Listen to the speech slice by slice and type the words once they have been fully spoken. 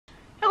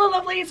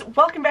Hello lovelies,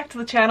 welcome back to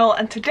the channel,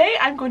 and today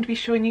I'm going to be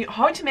showing you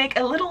how to make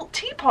a little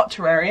teapot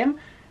terrarium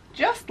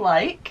just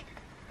like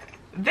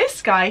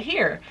this guy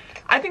here.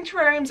 I think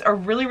terrariums are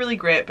really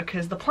great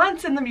because the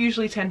plants in them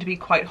usually tend to be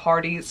quite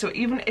hardy, so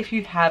even if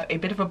you have a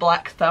bit of a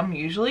black thumb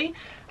usually,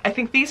 I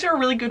think these are a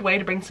really good way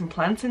to bring some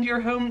plants into your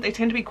home. They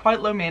tend to be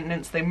quite low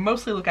maintenance, they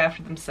mostly look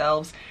after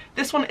themselves.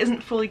 This one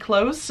isn't fully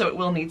closed, so it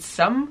will need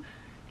some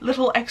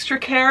little extra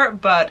care,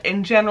 but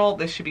in general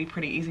this should be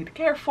pretty easy to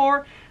care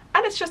for.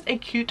 And it's just a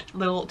cute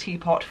little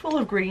teapot full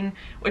of green,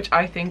 which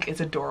I think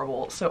is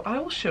adorable. So I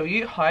will show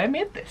you how I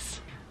made this.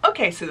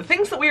 Okay, so the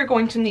things that we are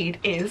going to need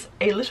is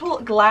a little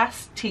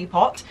glass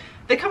teapot.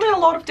 They come in a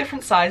lot of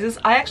different sizes.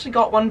 I actually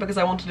got one because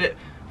I wanted it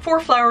for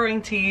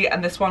flowering tea,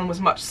 and this one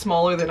was much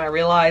smaller than I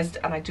realized,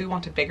 and I do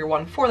want a bigger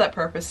one for that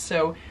purpose.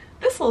 So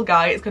this little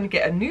guy is going to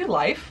get a new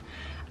life.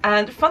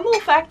 And fun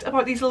little fact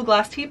about these little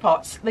glass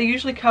teapots, they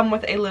usually come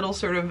with a little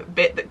sort of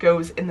bit that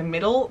goes in the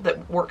middle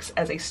that works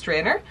as a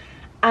strainer.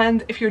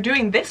 And if you're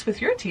doing this with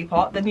your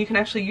teapot, then you can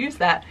actually use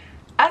that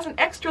as an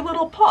extra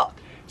little pot.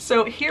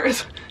 So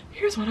here's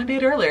what I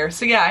made earlier.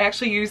 So yeah, I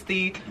actually used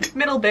the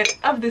middle bit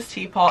of this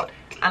teapot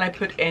and I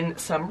put in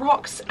some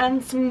rocks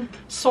and some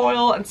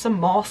soil and some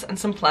moss and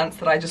some plants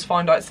that I just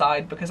found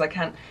outside because I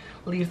can't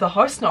leave the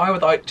house now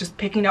without just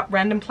picking up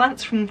random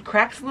plants from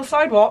cracks in the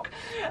sidewalk.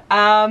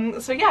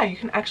 So yeah, you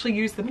can actually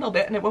use the middle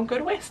bit and it won't go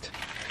to waste.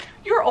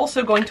 You're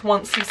also going to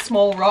want some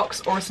small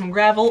rocks or some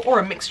gravel or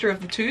a mixture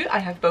of the two. I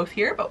have both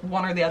here, but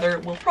one or the other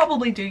will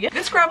probably do you.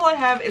 This gravel I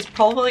have is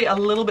probably a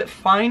little bit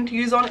fine to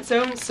use on its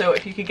own, so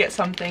if you could get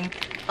something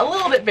a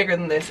little bit bigger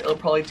than this, it'll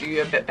probably do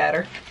you a bit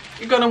better.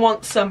 You're going to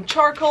want some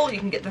charcoal. You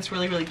can get this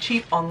really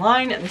cheap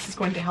online, and this is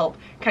going to help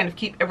kind of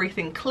keep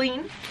everything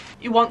clean.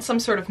 You want some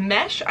sort of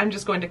mesh. I'm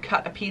just going to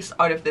cut a piece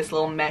out of this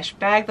little mesh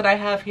bag that I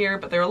have here,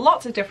 but there are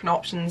lots of different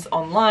options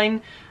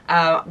online.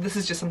 This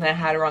is just something I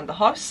had around the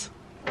house.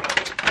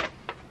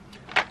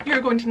 You're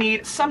going to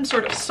need some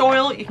sort of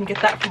soil. You can get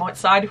that from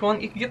outside if you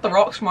want. You can get the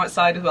rocks from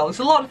outside as well. There's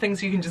a lot of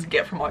things you can just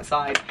get from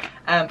outside,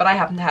 but I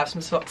happen to have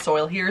some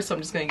soil here, so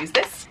I'm just going to use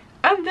this.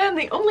 And then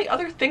the only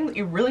other thing that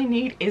you really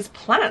need is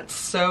plants,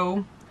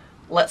 so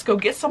let's go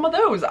get some of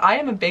those. I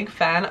am a big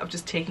fan of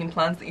just taking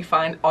plants that you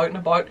find out and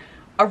about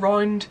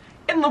around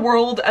in the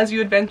world as you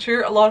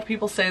adventure. A lot of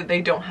people say that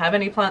they don't have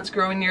any plants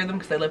growing near them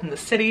because they live in the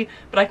city,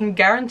 but I can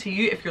guarantee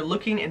you if you're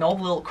looking in all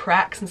the little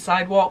cracks and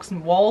sidewalks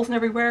and walls and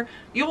everywhere,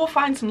 you will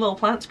find some little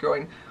plants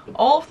growing.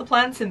 All of the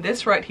plants in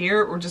this right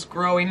here were just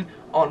growing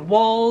on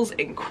walls,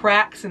 in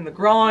cracks in the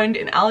ground,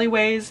 in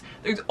alleyways.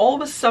 There's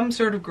always some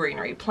sort of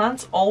greenery.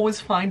 Plants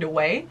always find a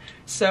way,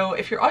 so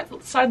if you're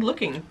outside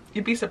looking,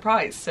 you'd be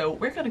surprised. So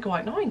we're gonna go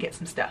out now and get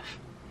some stuff.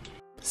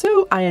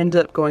 So I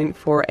ended up going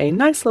for a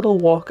nice little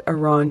walk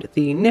around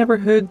the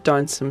neighbourhood,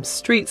 down some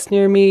streets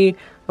near me.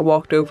 I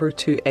walked over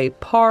to a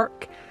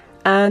park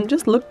and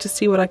just looked to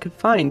see what I could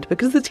find.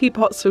 Because the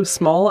teapot's so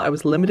small, I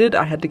was limited.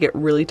 I had to get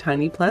really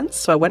tiny plants,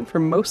 so I went for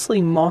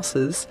mostly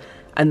mosses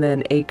and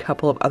then a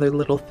couple of other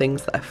little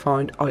things that I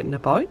found out and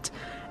about.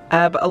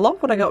 But a lot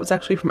of what I got was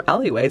actually from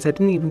alleyways. I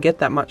didn't even get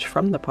that much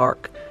from the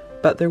park,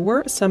 but there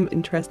were some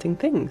interesting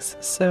things.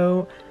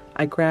 So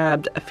I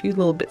grabbed a few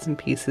little bits and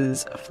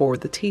pieces for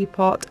the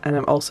teapot, and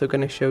I'm also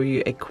going to show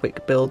you a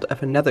quick build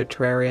of another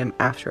terrarium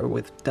after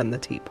we've done the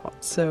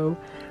teapot. So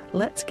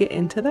let's get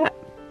into that.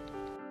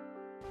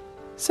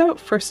 So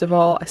first of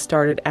all, I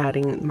started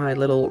adding my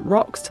little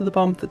rocks to the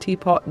bottom of the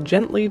teapot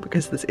gently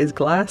because this is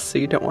glass, so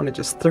you don't want to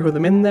just throw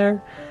them in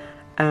there.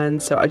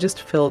 And so I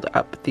just filled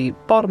up the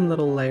bottom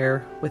little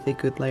layer with a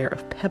good layer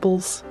of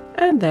pebbles.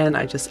 And then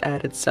I just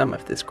added some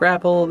of this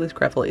gravel. This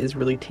gravel is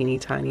really teeny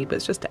tiny, but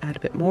it's just to add a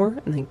bit more,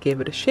 and then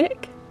give it a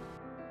shake.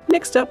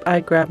 Next up, I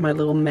grabbed my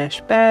little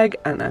mesh bag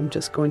and I'm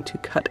just going to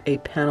cut a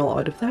panel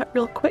out of that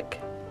real quick.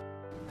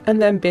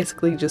 And then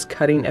basically just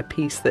cutting a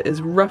piece that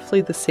is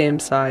roughly the same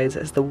size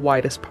as the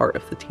widest part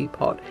of the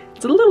teapot.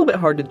 It's a little bit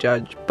hard to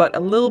judge, but a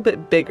little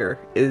bit bigger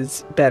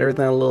is better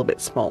than a little bit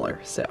smaller,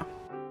 so.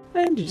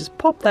 And you just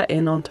pop that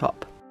in on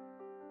top.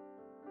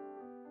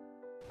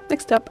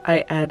 Next up,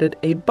 I added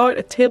about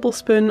a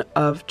tablespoon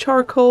of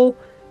charcoal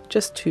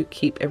just to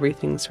keep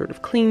everything sort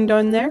of clean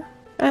down there.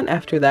 And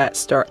after that,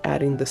 start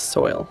adding the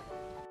soil.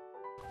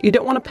 You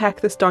don't want to pack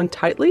this down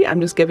tightly.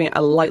 I'm just giving it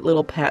a light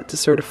little pat to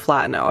sort of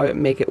flatten it out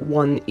and make it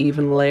one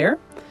even layer.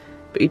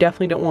 But you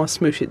definitely don't want to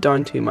smoosh it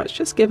down too much.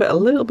 Just give it a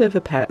little bit of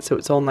a pat so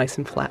it's all nice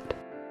and flat.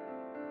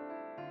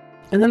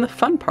 And then the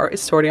fun part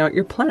is sorting out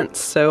your plants.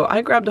 So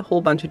I grabbed a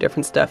whole bunch of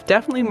different stuff.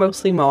 Definitely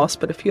mostly moss,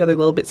 but a few other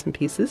little bits and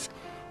pieces.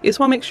 You just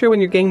want to make sure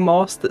when you're getting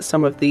moss that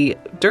some of the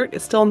dirt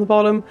is still on the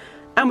bottom,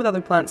 and with other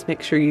plants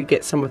make sure you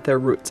get some of their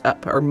roots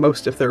up, or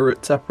most of their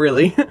roots up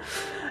really,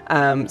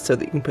 so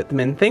that you can put them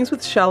in. Things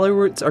with shallow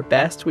roots are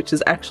best, which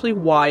is actually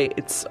why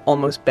it's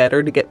almost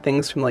better to get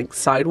things from like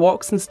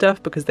sidewalks and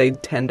stuff, because they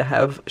tend to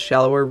have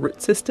shallower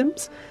root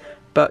systems,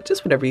 but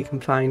just whatever you can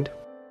find.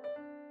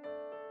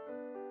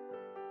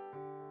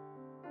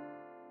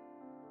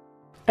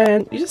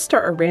 And you just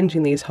start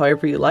arranging these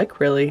however you like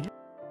really.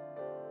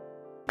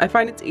 I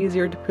find it's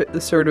easier to put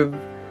the sort of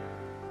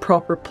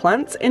proper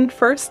plants in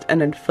first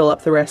and then fill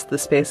up the rest of the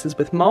spaces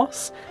with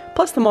moss.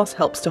 Plus the moss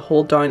helps to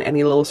hold down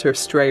any little sort of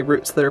stray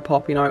roots that are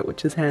popping out,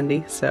 which is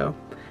handy, so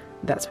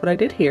that's what I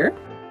did here.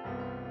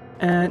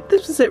 And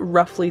this was it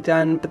roughly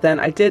done, but then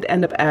I did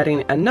end up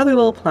adding another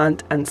little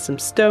plant and some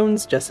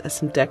stones just as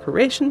some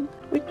decoration,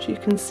 which you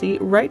can see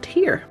right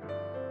here.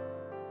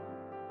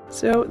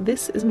 So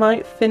this is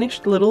my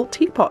finished little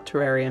teapot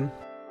terrarium.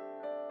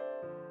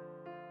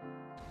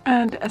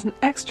 And as an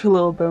extra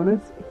little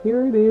bonus,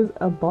 here it is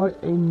about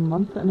a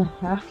month and a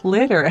half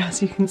later.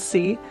 As you can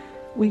see,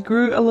 we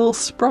grew a little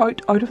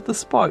sprout out of the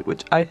spout,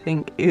 which I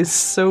think is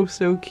so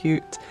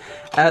cute.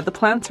 The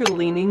plants are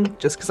leaning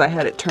just because I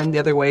had it turned the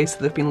other way, so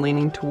they've been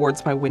leaning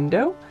towards my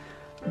window.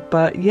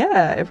 But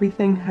yeah,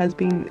 everything has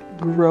been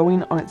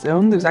growing on its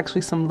own. There's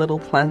actually some little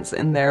plants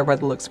in there by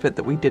the looks of it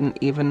that we didn't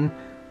even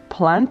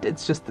plant.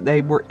 It's just that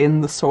they were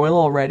in the soil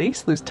already,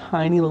 so there's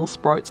tiny little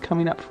sprouts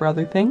coming up for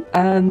other things.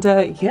 And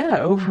yeah,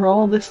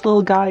 overall this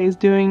little guy is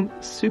doing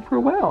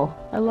super well.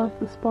 I love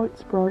the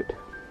sprout.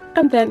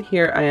 And then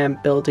here I am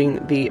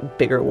building the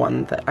bigger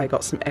one that I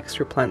got some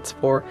extra plants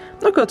for. I'm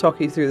not going to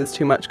talk you through this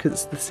too much because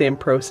it's the same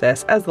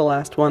process as the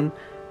last one.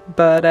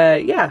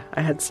 But yeah,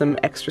 I had some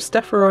extra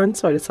stuff around,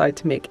 so I decided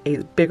to make a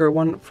bigger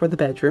one for the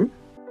bedroom.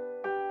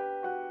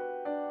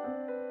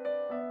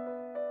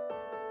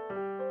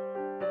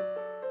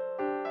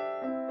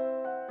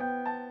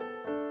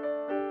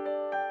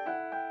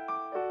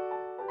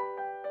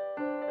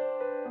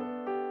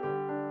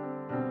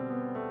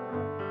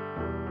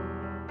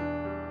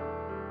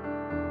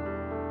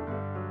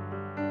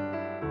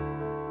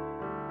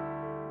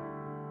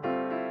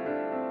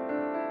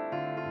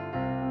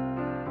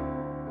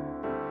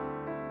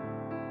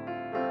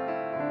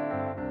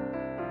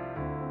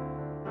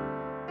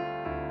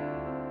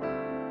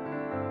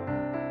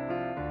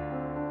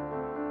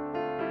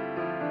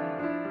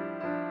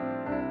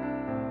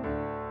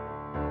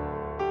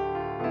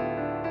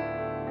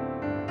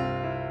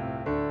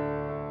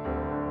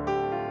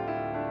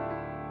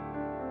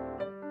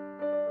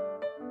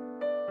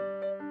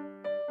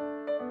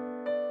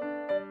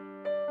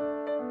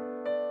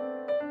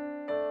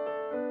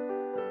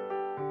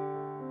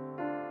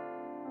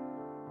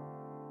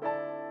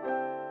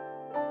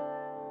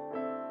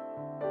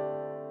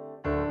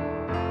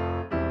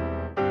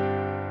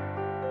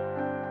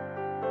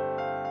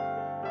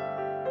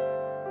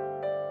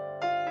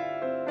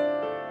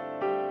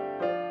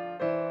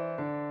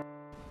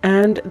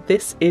 And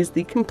this is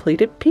the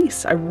completed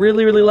piece. I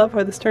really love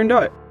how this turned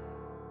out.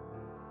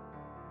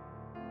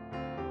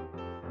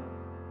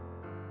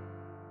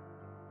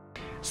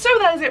 So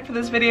that is it for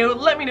this video.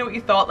 Let me know what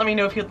you thought. Let me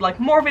know if you'd like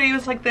more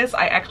videos like this.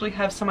 I actually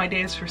have some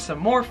ideas for some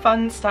more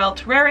fun style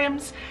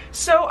terrariums,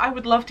 so I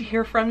would love to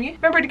hear from you.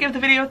 Remember to give the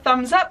video a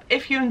thumbs up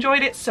if you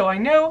enjoyed it, so I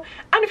know.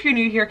 And if you're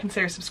new here,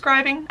 consider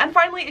subscribing. And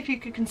finally, if you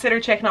could consider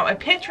checking out my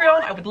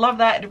Patreon, I would love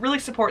that. It really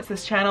supports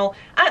this channel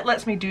and it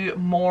lets me do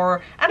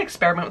more and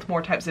experiment with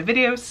more types of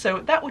videos, so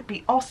that would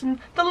be awesome.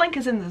 The link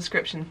is in the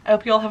description. I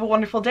hope you all have a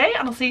wonderful day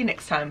and I'll see you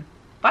next time.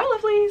 Bye,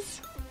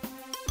 lovelies!